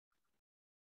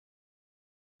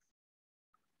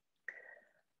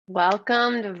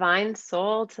Welcome, Divine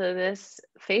Soul, to this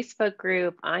Facebook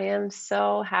group. I am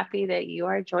so happy that you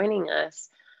are joining us.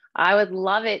 I would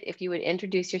love it if you would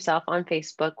introduce yourself on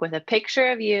Facebook with a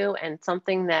picture of you and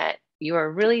something that you are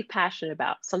really passionate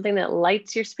about, something that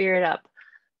lights your spirit up,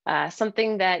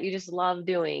 something that you just love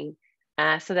doing,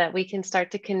 so that we can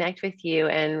start to connect with you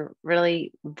and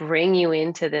really bring you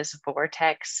into this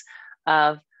vortex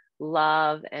of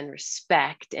love and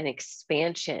respect and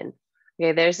expansion.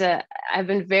 Okay, I've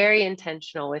been very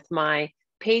intentional with my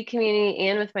paid community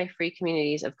and with my free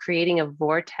communities of creating a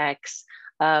vortex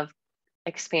of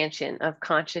expansion, of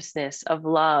consciousness, of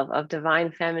love, of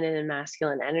divine feminine and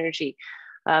masculine energy,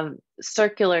 of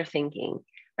circular thinking,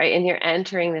 right? And you're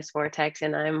entering this vortex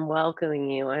and I'm welcoming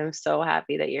you. I'm so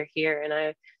happy that you're here. And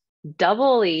I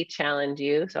doubly challenge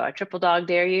you. So I triple dog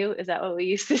dare you. Is that what we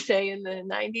used to say in the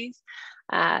 90s?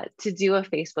 To do a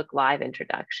Facebook Live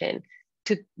introduction,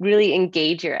 to really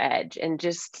engage your edge and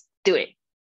just do it.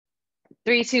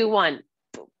 3, 2, 1,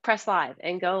 press live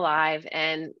and go live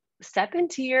and step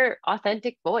into your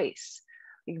authentic voice.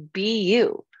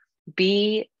 Be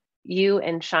you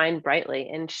and shine brightly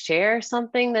and share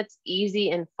something that's easy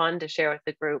and fun to share with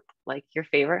the group, like your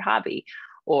favorite hobby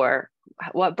or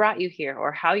what brought you here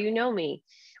or how you know me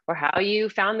or how you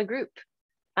found the group.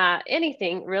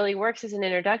 Anything really works as an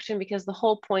introduction, because the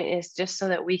whole point is just so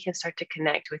that we can start to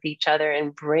connect with each other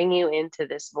and bring you into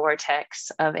this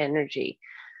vortex of energy.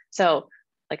 So,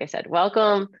 like I said,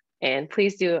 welcome, and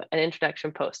please do an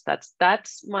introduction post.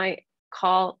 That's my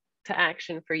call to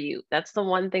action for you. That's the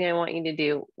one thing I want you to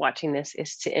do watching this,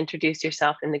 is to introduce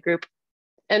yourself in the group,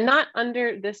 and not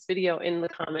under this video in the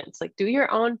comments. Like, do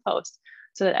your own post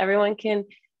so that everyone can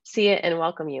see it and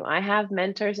welcome you. I have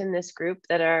mentors in this group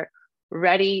that are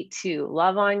ready to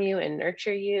love on you and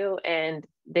nurture you, and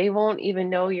they won't even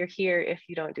know you're here if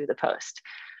you don't do the post.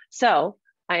 So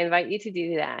I invite you to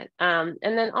do that. And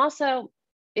then also,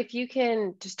 if you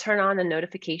can just turn on the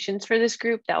notifications for this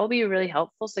group, that will be really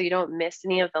helpful, so you don't miss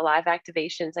any of the live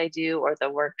activations I do or the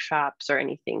workshops or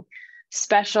anything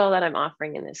special that I'm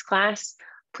offering in this class.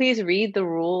 Please read the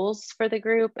rules for the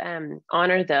group and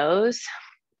honor those.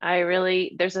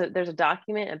 There's a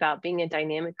document about being a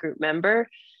dynamic group member.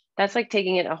 That's like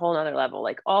taking it a whole nother level.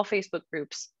 Like, all Facebook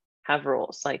groups have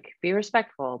rules, like be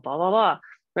respectful, blah, blah, blah,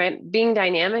 right? Being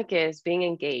dynamic is being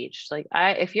engaged. Like,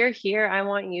 if you're here, I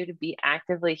want you to be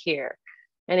actively here.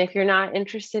 And if you're not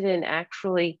interested in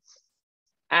actually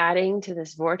adding to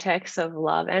this vortex of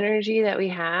love energy that we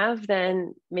have,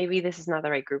 then maybe this is not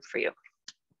the right group for you.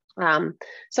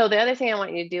 So the other thing I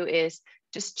want you to do is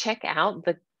just check out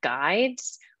the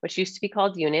guides, which used to be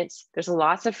called units. There's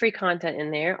lots of free content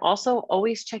in there. Also,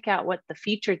 always check out what the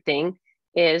featured thing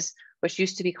is, which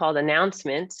used to be called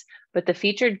announcements. But the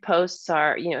featured posts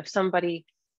are, if somebody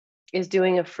is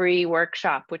doing a free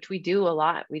workshop, which we do a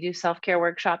lot. We do self-care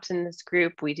workshops in this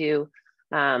group. We do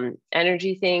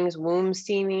energy things, womb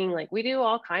steaming, like we do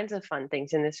all kinds of fun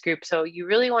things in this group. So you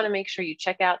really want to make sure you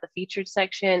check out the featured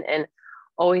section and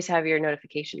always have your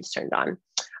notifications turned on.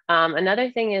 Another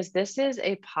thing is, this is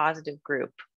a positive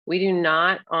group. We do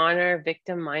not honor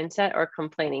victim mindset or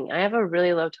complaining. I have a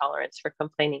really low tolerance for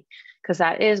complaining, because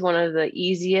that is one of the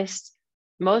easiest,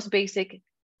 most basic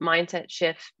mindset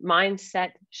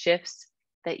shifts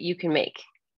that you can make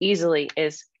easily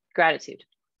is gratitude.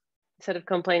 Instead of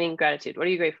complaining, gratitude. What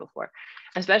are you grateful for?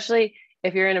 Especially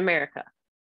if you're in America.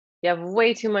 You have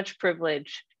way too much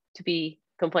privilege to be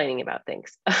complaining about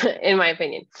things, in my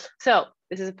opinion. So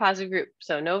this is a positive group.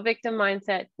 So no victim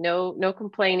mindset, no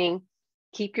complaining.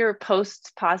 Keep your posts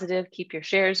positive, keep your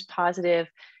shares positive.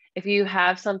 If you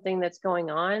have something that's going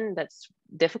on that's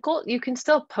difficult, you can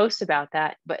still post about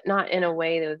that, but not in a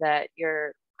way that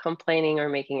you're complaining or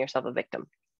making yourself a victim.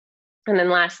 And then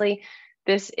lastly,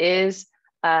 this is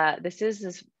a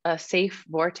safe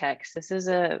vortex. This is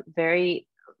a very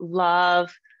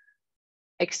love,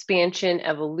 expansion,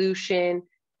 evolution,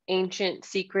 ancient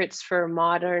secrets for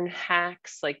modern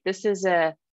hacks. Like,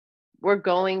 we're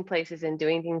going places and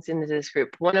doing things into this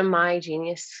group. One of my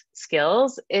genius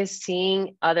skills is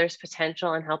seeing others'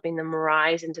 potential and helping them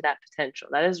rise into that potential.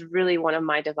 That is really one of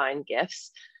my divine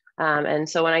gifts. And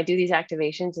so when I do these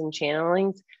activations and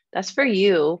channelings, that's for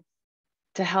you,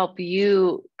 to help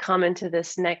you come into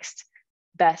this next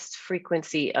best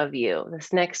frequency of you,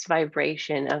 this next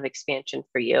vibration of expansion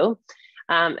for you.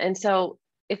 And so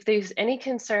if there's any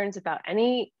concerns about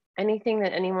anything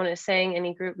that anyone is saying,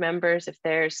 any group members, if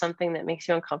there's something that makes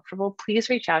you uncomfortable, please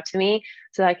reach out to me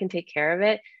so that I can take care of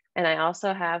it. And I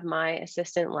also have my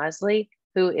assistant, Leslie,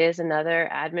 who is another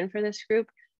admin for this group.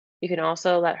 You can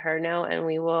also let her know, and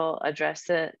we will address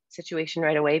the situation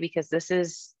right away, because this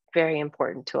is very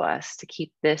important to us to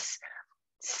keep this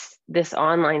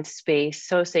online space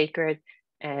so sacred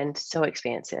and so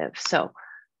expansive. So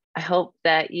I hope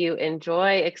that you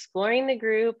enjoy exploring the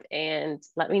group, and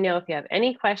let me know if you have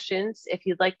any questions. If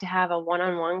you'd like to have a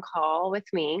one-on-one call with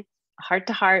me, heart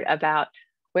to heart, about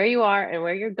where you are and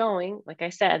where you're going. Like I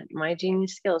said, my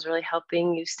Genius Skill is really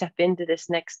helping you step into this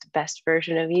next best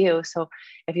version of you. So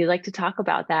if you'd like to talk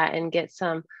about that and get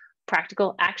some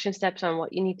practical action steps on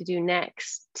what you need to do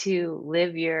next to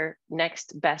live your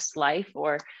next best life,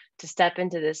 or to step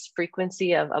into this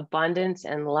frequency of abundance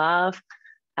and love,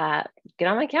 get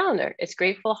on my calendar. It's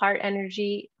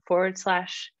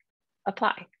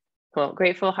gratefulheartenergy/apply. Well,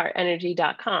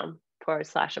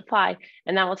 gratefulheartenergy.com/apply.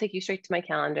 And that will take you straight to my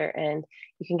calendar, and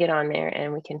you can get on there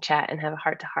and we can chat and have a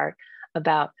heart to heart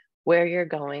about where you're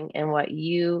going and what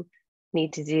you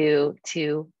need to do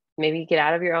to maybe get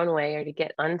out of your own way, or to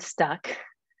get unstuck,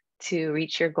 to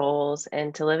reach your goals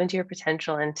and to live into your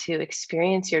potential and to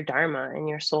experience your dharma and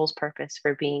your soul's purpose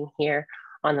for being here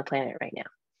on the planet right now.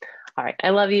 All right, I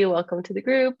love you. Welcome to the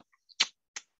group,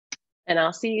 and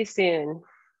I'll see you soon.